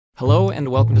Hello and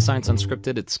welcome to Science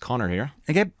Unscripted. It's Conor here.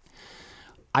 Okay.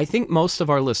 I think most of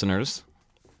our listeners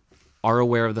are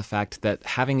aware of the fact that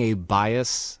having a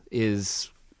bias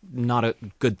is not a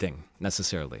good thing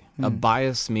necessarily. A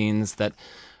bias means that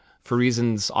for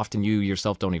reasons often you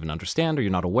yourself don't even understand or you're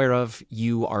not aware of,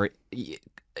 you are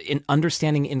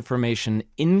understanding information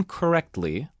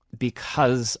incorrectly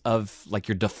because of like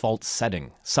your default setting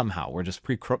somehow. We're just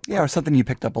or something you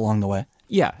picked up along the way.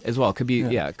 Yeah, as well. Could be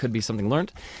it could be something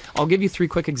learned. I'll give you three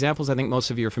quick examples. I think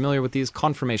most of you are familiar with these.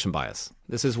 Confirmation bias.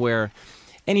 This is where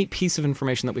any piece of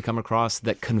information that we come across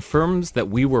that confirms that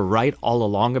we were right all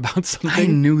along about something. I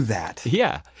knew that.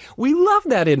 Yeah, we love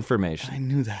that information. I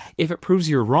knew that. If it proves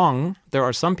you're wrong, there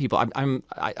are some people.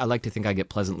 I like to think I get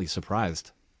pleasantly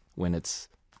surprised when it's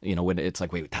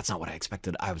like, wait, that's not what I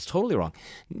expected. I was totally wrong.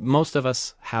 Most of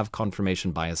us have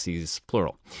confirmation biases,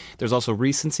 plural. There's also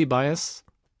recency bias.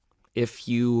 If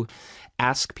you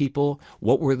ask people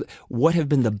what have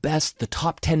been the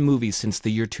top 10 movies since the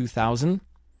year 2000,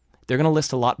 they're going to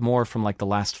list a lot more from like the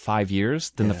last 5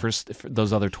 years than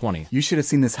those other 20. You should have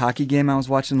seen this hockey game I was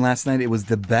watching last night. It was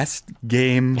the best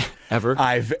game ever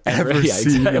I've ever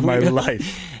seen in my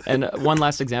life. And one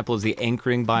last example is the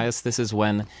anchoring bias. This is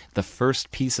when the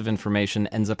first piece of information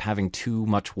ends up having too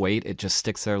much weight. It just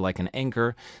sticks there like an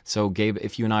anchor. So Gabe,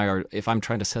 if I'm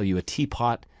trying to sell you a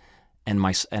teapot, and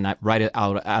I write it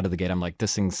out of the gate, I'm like,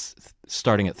 this thing's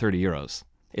starting at 30 euros.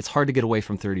 It's hard to get away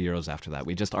from 30 euros after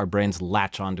that. Our brains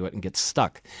latch onto it and get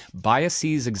stuck.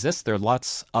 Biases exist. There are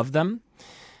lots of them.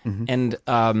 Mm-hmm.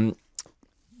 And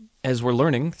as we're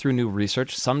learning through new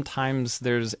research, sometimes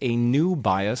there's a new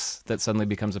bias that suddenly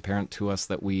becomes apparent to us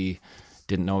that we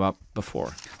didn't know about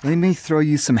before. Let me throw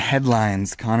you some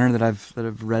headlines, Conor, that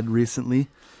I've read recently.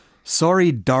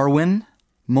 Sorry, Darwin.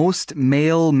 Most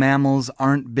male mammals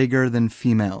aren't bigger than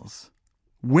females.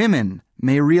 Women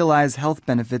may realize health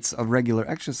benefits of regular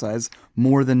exercise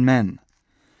more than men.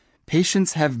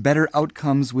 Patients have better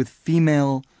outcomes with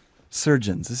female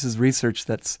surgeons. This is research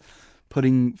that's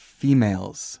putting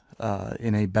females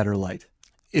in a better light.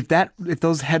 If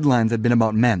those headlines had been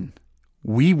about men,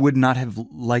 we would not have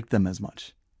liked them as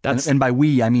much. And by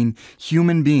we, I mean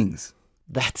human beings.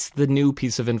 That's the new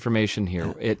piece of information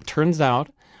here. It turns out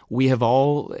we have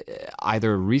all,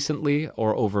 either recently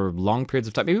or over long periods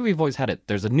of time, maybe we've always had it.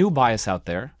 There's a new bias out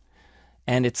there,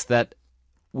 and it's that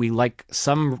we like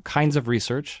some kinds of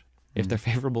research if they're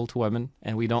favorable to women,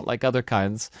 and we don't like other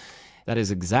kinds. That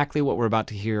is exactly what we're about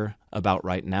to hear about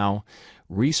right now.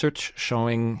 Research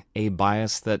showing a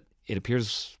bias that it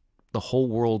appears the whole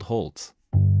world holds.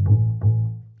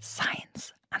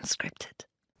 Science Unscripted.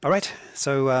 All right.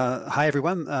 So, hi,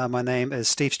 everyone. My name is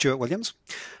Steve Stewart-Williams.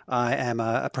 I am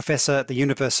a professor at the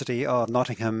University of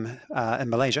Nottingham in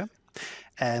Malaysia.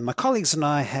 And my colleagues and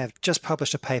I have just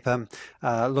published a paper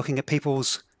looking at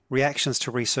people's reactions to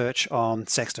research on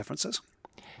sex differences.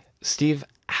 Steve,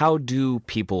 how do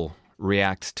people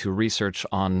react to research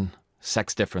on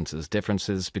sex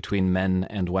differences between men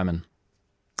and women?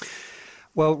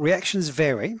 Well, reactions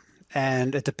vary.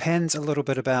 And it depends a little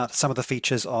bit about some of the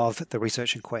features of the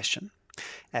research in question.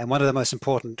 And one of the most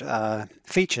important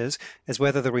features is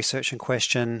whether the research in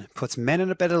question puts men in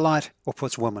a better light or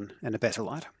puts women in a better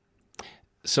light.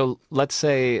 So let's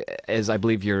say, as I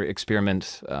believe your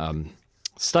experiment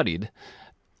studied,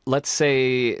 let's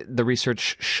say the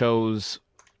research shows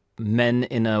men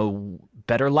in a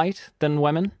better light than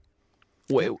women.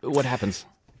 What happens?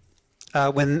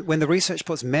 When the research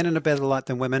puts men in a better light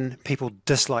than women, people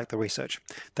dislike the research.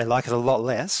 They like it a lot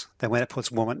less than when it puts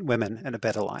women in a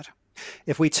better light.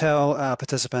 If we tell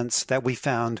participants that we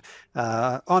found,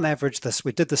 on average,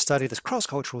 we did this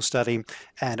cross-cultural study,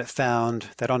 and it found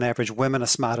that on average women are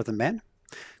smarter than men,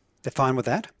 they're fine with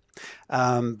that.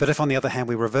 But if, on the other hand,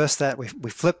 we reverse that, we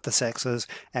flip the sexes,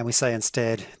 and we say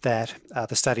instead that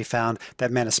the study found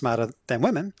that men are smarter than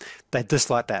women, they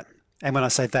dislike that. And when I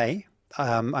say they,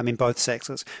 I mean both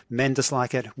sexes. Men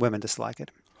dislike it, women dislike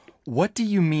it. What do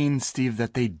you mean, Steve,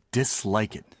 that they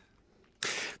dislike it?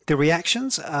 The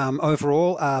reactions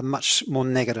overall are much more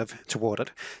negative toward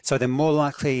it. So they're more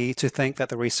likely to think that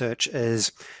the research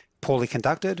is poorly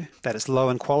conducted, that it's low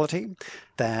in quality,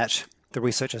 that the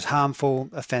research is harmful,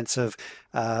 offensive.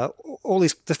 All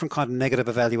these different kind of negative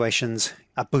evaluations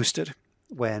are boosted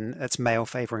when it's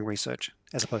male-favoring research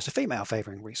as opposed to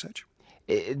female-favoring research.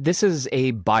 This is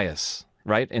a bias,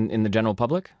 right, in the general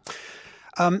public?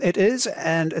 It is,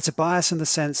 and it's a bias in the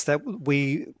sense that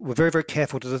we were very, very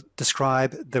careful to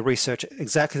describe the research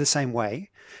exactly the same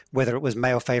way, whether it was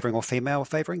male-favoring or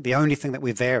female-favoring. The only thing that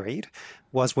we varied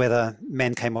was whether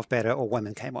men came off better or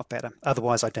women came off better,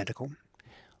 otherwise identical.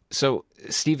 So,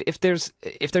 Steve, if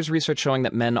there's research showing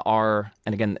that men are,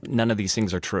 and again, none of these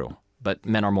things are true, but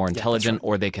men are more intelligent,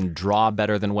 or they can draw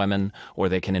better than women, or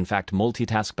they can in fact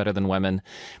multitask better than women.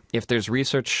 If there's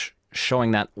research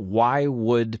showing that, why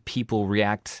would people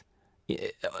react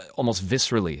almost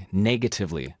viscerally,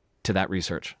 negatively to that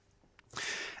research?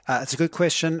 It's a good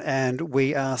question, and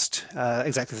we asked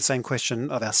exactly the same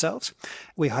question of ourselves.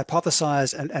 We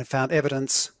hypothesized and found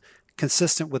evidence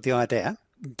consistent with the idea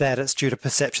that it's due to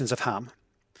perceptions of harm.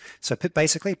 So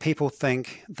basically, people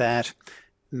think that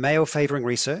male favoring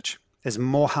research is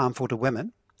more harmful to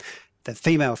women than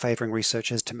female favoring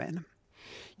research is to men.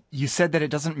 You said that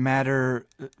it doesn't matter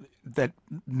that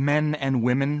men and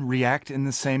women react in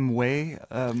the same way.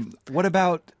 What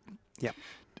about,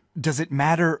 does it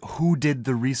matter who did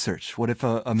the research? What if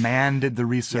a man did the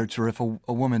research or if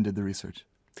a woman did the research?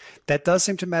 That does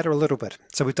seem to matter a little bit.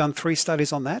 So we've done 3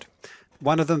 studies on that.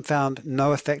 One of them found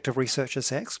no effect of researcher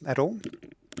sex at all.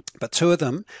 But 2 of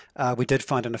them, we did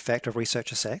find an effect of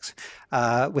researcher sex.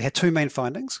 We had 2 main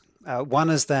findings. One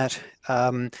is that,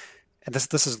 and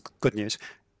this is good news,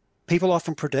 people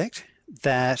often predict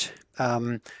that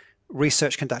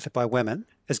research conducted by women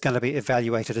is going to be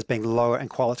evaluated as being lower in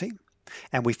quality.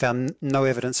 And we found no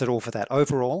evidence at all for that.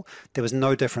 Overall, there was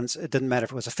no difference. It didn't matter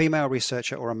if it was a female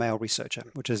researcher or a male researcher,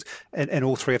 which is, in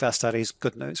all 3 of our studies,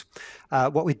 good news.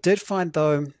 What we did find,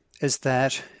 though, is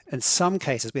that in some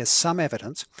cases, we have some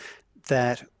evidence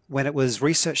that when it was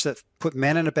research that put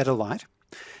men in a better light,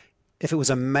 if it was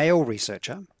a male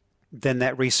researcher, then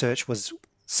that research was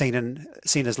seen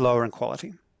as lower in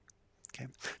quality. Okay,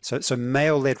 so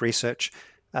male-led research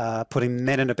putting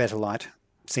men in a better light,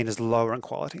 seen as lower in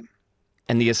quality.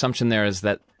 And the assumption there is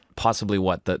that possibly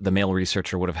the male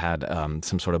researcher would have had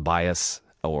some sort of bias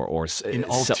or an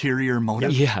ulterior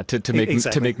motive. Yeah,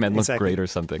 to make men look great or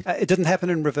something. It didn't happen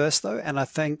in reverse though, and I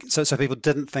think so people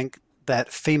didn't think that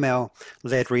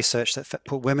female-led research that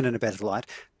put women in a better light,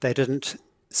 they didn't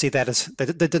see that as they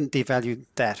didn't devalue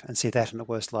that and see that in the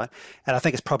worst light. And I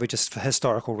think it's probably just for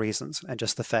historical reasons and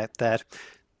just the fact that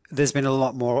there's been a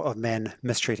lot more of men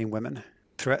mistreating women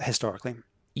throughout historically.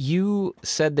 You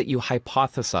said that you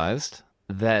hypothesized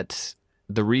that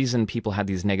the reason people had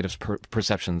these negative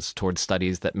perceptions towards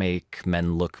studies that make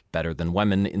men look better than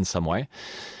women in some way,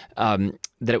 that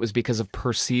it was because of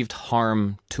perceived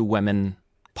harm to women,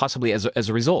 possibly as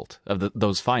a result of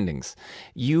those findings.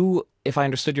 You, if I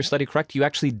understood your study correct, you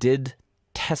actually did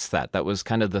test that. That was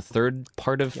kind of the third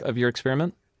part of your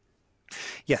experiment?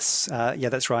 Yes,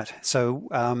 that's right.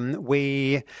 So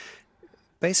we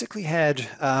basically had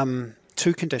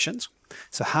 2 conditions.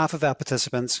 So half of our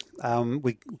participants,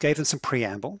 we gave them some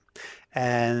preamble,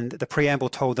 and the preamble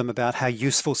told them about how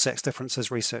useful sex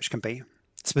differences research can be,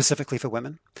 specifically for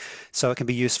women. So it can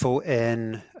be useful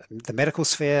in the medical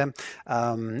sphere.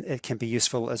 It can be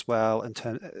useful as well in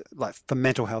like for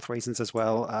mental health reasons as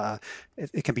well.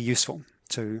 It can be useful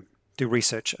to do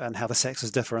research and how the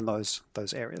sexes differ in those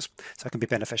areas. So it can be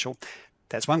beneficial.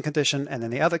 That's one condition, and then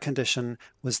the other condition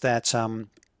was that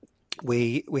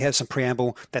we had some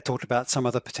preamble that talked about some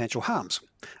of the potential harms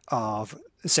of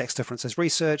sex differences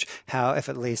research, how if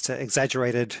it leads to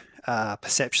exaggerated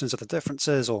perceptions of the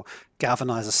differences or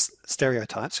galvanizes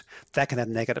stereotypes, that can have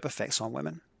negative effects on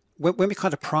women. When we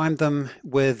kind of primed them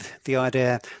with the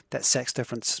idea that sex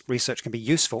difference research can be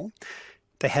useful,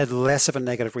 they had less of a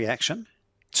negative reaction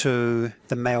to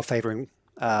the male favoring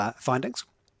findings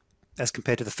as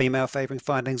compared to the female favoring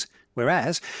findings.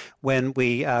 Whereas when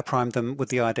we primed them with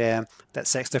the idea that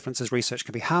sex differences research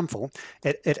can be harmful,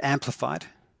 it amplified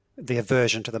the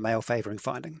aversion to the male favoring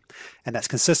finding. And that's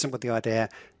consistent with the idea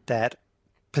that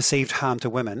perceived harm to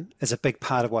women is a big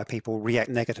part of why people react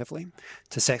negatively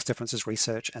to sex differences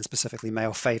research, and specifically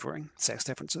male favoring sex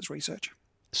differences research.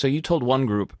 So you told one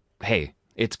group, hey,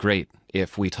 it's great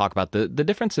if we talk about the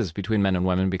differences between men and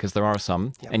women, because there are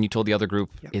some. Yep. And you told the other group,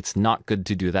 yep, it's not good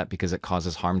to do that because it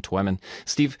causes harm to women.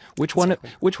 Steve, which one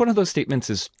of those statements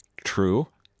is true?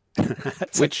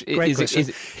 Which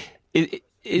is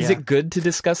it good to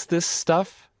discuss this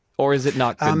stuff, or is it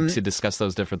not good to discuss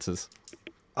those differences?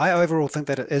 I overall think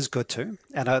that it is good to,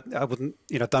 and I wouldn't,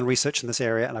 done research in this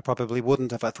area, and I probably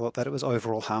wouldn't if I thought that it was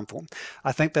overall harmful.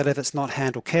 I think that if it's not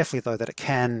handled carefully, though, that it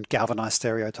can galvanize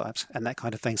stereotypes and that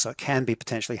kind of thing, so it can be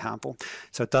potentially harmful.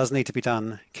 So it does need to be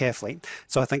done carefully.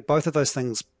 So I think both of those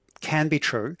things can be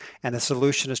true, and the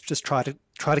solution is just try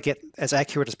to get as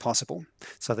accurate as possible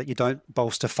so that you don't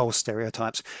bolster false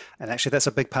stereotypes. And actually, that's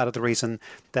a big part of the reason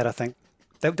that I think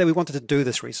that we wanted to do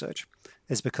this research,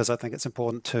 is because I think it's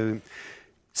important to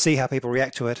see how people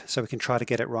react to it so we can try to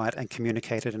get it right and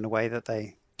communicate it in a way that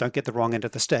they don't get the wrong end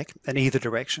of the stick in either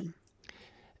direction.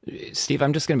 Steve,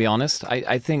 I'm just going to be honest.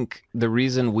 I think the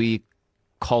reason we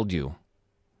called you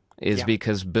is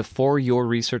because before your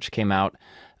research came out,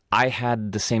 I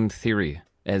had the same theory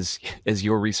as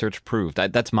your research proved.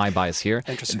 That's my bias here.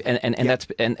 Interesting.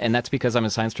 And that's because I'm a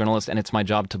science journalist, and it's my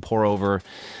job to pore over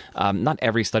not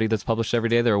every study that's published every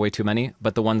day. There are way too many,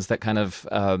 but the ones that kind of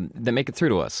that make it through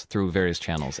to us through various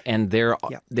channels. And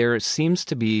there seems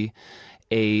to be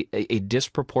a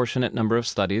disproportionate number of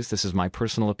studies. This is my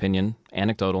personal opinion,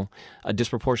 anecdotal. A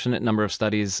disproportionate number of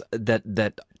studies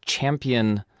that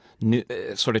champion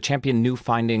new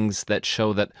findings that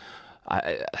show that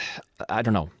I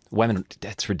don't know. Women,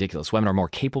 that's ridiculous. Women are more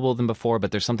capable than before,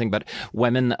 but there's something about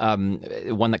women.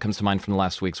 One that comes to mind from the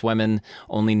last week's: women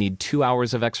only need 2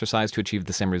 hours of exercise to achieve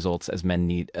the same results as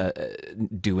men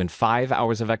do in 5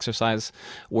 hours of exercise,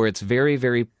 where it's very,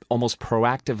 very almost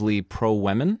proactively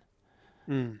pro-women.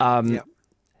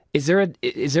 Is there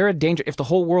a danger if the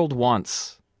whole world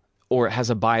wants or has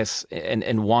a bias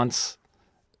and wants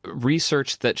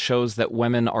research that shows that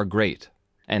women are great?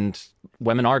 And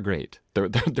women are great.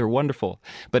 They're wonderful.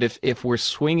 But if we're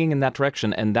swinging in that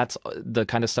direction, and that's the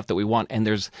kind of stuff that we want, and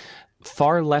there's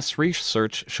far less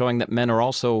research showing that men are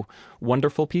also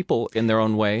wonderful people in their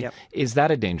own way, is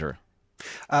that a danger?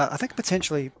 I think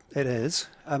potentially it is.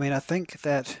 I mean, I think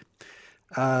that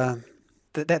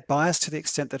that bias, to the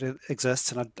extent that it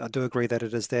exists, and I do agree that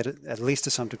it is there at least to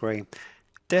some degree,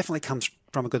 definitely comes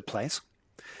from a good place.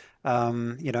 We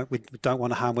don't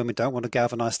want to harm women, don't want to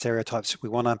galvanize stereotypes. We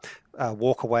want to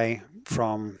walk away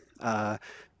from the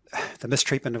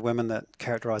mistreatment of women that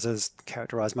characterize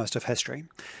most of history.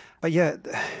 But yeah,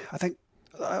 I think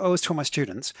I always tell my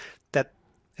students that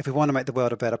if we want to make the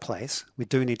world a better place, we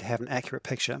do need to have an accurate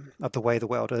picture of the way the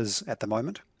world is at the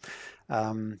moment.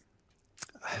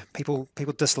 People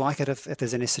dislike it if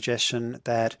there's any suggestion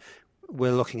that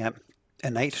we're looking at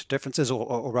innate differences,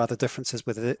 or rather differences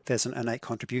where there's an innate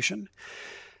contribution,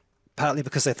 partly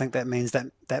because they think that means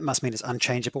that must mean it's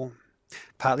unchangeable,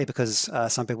 partly because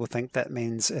some people think that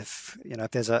means if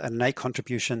there's an innate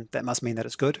contribution, that must mean that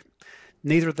it's good.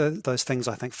 Neither of those things,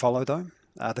 I think, follow, though.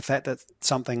 The fact that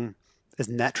something is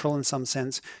natural in some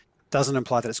sense doesn't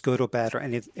imply that it's good or bad or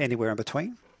anywhere in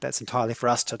between. That's entirely for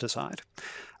us to decide.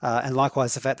 And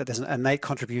likewise, the fact that there's an innate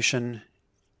contribution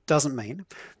doesn't mean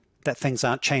that things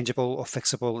aren't changeable or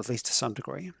fixable, at least to some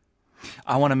degree.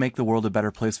 I want to make the world a better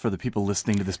place for the people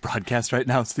listening to this broadcast right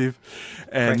now, Steve.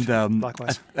 And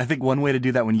likewise. I think one way to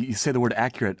do that, when you say the word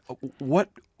accurate, what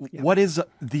is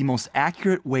the most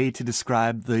accurate way to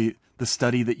describe the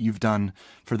study that you've done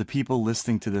for the people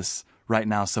listening to this right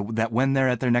now, so that when they're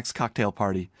at their next cocktail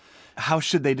party, how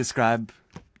should they describe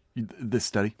this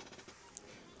study?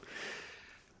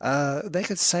 They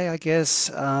could say, I guess,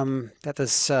 that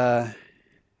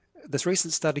this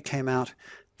recent study came out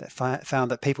that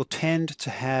found that people tend to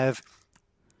have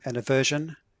an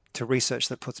aversion to research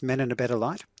that puts men in a better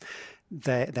light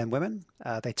than women.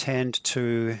 They tend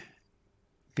to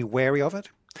be wary of it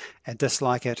and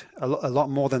dislike it a lot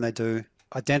more than they do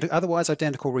otherwise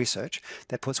identical research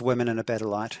that puts women in a better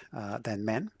light than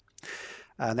men.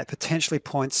 And that potentially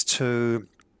points to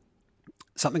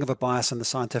something of a bias in the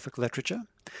scientific literature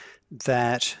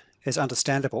that is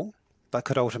understandable, but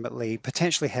could ultimately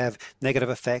potentially have negative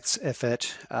effects if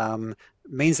it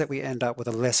means that we end up with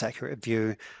a less accurate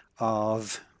view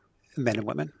of men and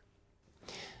women.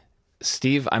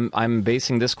 Steve, I'm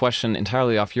basing this question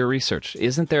entirely off your research.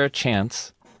 Isn't there a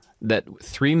chance that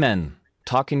three men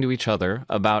talking to each other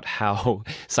about how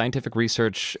scientific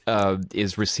research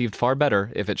is received far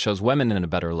better if it shows women in a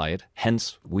better light,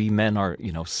 hence we men are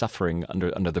suffering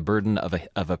under the burden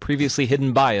of a previously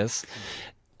hidden bias,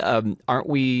 aren't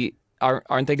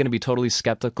they going to be totally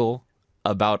skeptical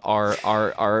about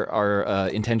our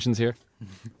intentions here?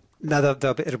 No,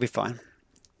 it'll be fine.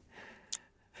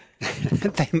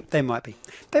 They might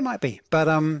be,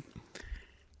 but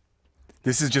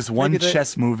this is just one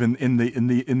chess move in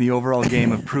the overall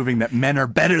game of proving that men are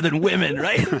better than women,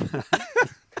 right?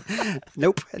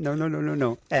 Nope,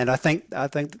 no. And I think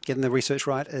getting the research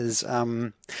right is,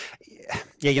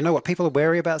 you know what? People are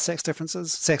wary about sex difference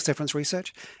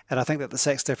research, and I think that the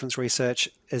sex difference research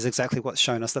is exactly what's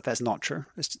shown us that that's not true.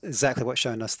 It's exactly what's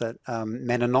shown us that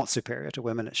men are not superior to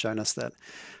women. It's shown us that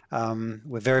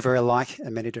we're very, very alike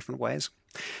in many different ways.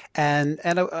 And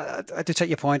I do take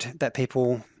your point that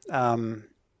people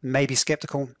may be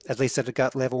skeptical, at least at a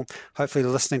gut level. Hopefully,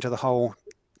 listening to the whole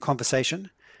conversation,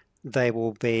 they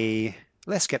will be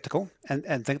less skeptical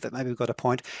and think that maybe we've got a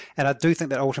point. And I do think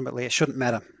that ultimately it shouldn't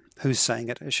matter who's saying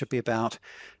it. It should be about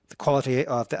the quality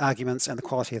of the arguments and the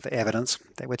quality of the evidence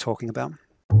that we're talking about.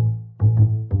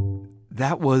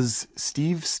 That was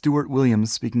Steve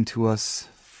Stewart-Williams speaking to us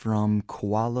from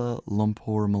Kuala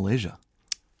Lumpur, Malaysia.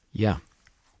 Yeah.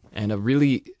 And a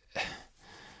really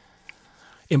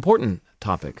important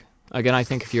topic. Again, I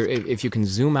think if you can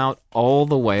zoom out all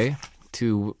the way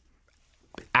to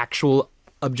actual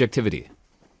objectivity,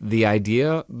 the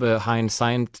idea behind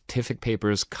scientific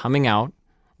papers coming out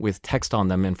with text on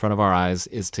them in front of our eyes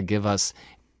is to give us,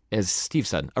 as Steve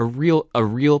said, a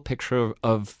real picture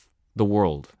of the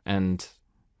world. And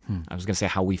I was going to say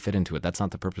how we fit into it. That's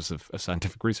not the purpose of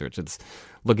scientific research. It's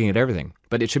looking at everything.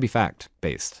 But it should be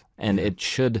fact-based. And it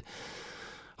should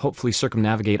hopefully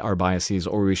circumnavigate our biases,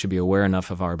 or we should be aware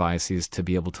enough of our biases to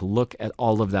be able to look at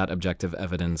all of that objective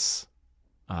evidence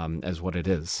as what it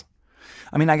is.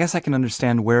 I mean, I guess I can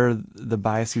understand where the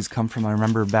biases come from. I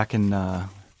remember back in at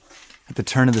the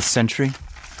turn of the century,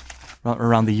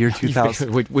 around the year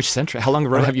 2000. Which century? How long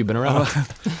have you been around?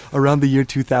 Around the year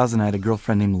 2000, I had a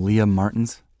girlfriend named Leah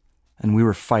Martins, and we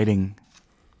were fighting.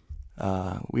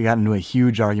 We got into a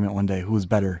huge argument one day. Who was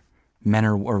better, men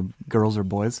or girls or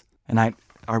boys? And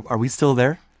are we still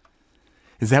there?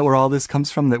 Is that where all this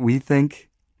comes from, that we think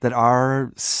that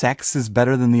our sex is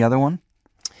better than the other one?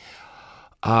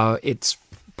 It's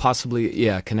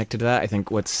possibly, connected to that. I think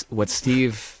what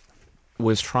Steve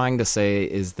was trying to say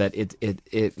is that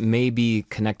it may be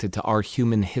connected to our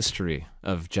human history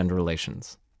of gender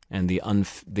relations and the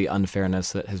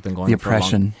unfairness that has been going on for a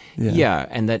long,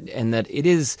 and that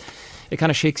it kind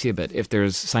of shakes you a bit if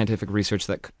there's scientific research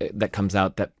that comes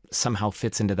out that somehow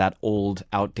fits into that old,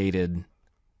 outdated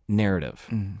narrative.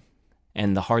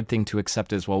 And the hard thing to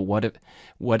accept is, well,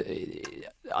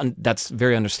 that's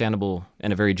very understandable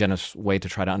and a very generous way to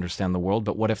try to understand the world.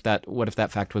 But what if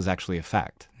that fact was actually a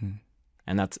fact?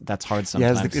 And that's hard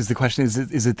sometimes. Yeah, is the question,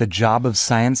 is it the job of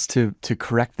science to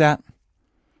correct that?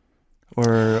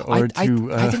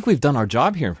 I think we've done our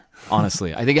job here,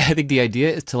 honestly. I think the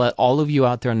idea is to let all of you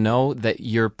out there know that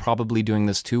you're probably doing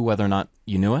this too, whether or not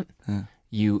you knew it.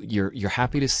 You're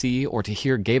happy to see or to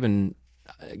hear Gabe and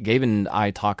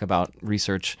I talk about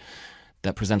research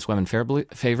that presents women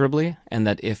favorably, and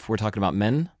that if we're talking about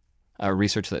men,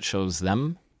 research that shows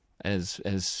them as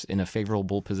in a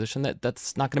favorable position,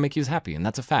 that's not going to make you as happy, and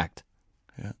that's a fact.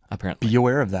 Yeah, apparently. Be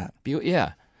aware of that.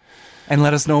 Yeah, and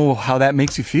let us know how that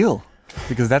makes you feel,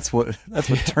 because that's what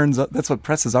turns up. That's what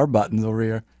presses our buttons over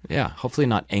here. Yeah, hopefully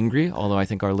not angry. Although I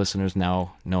think our listeners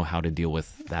now know how to deal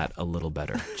with that a little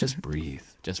better. Just breathe.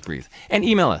 Just breathe. And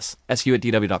email us,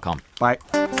 su@dw.com. Bye.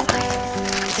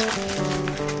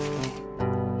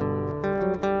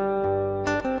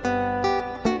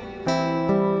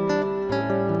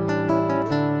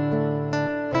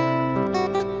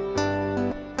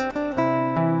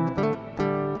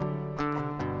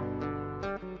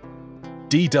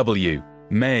 DW,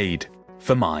 made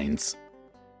for minds.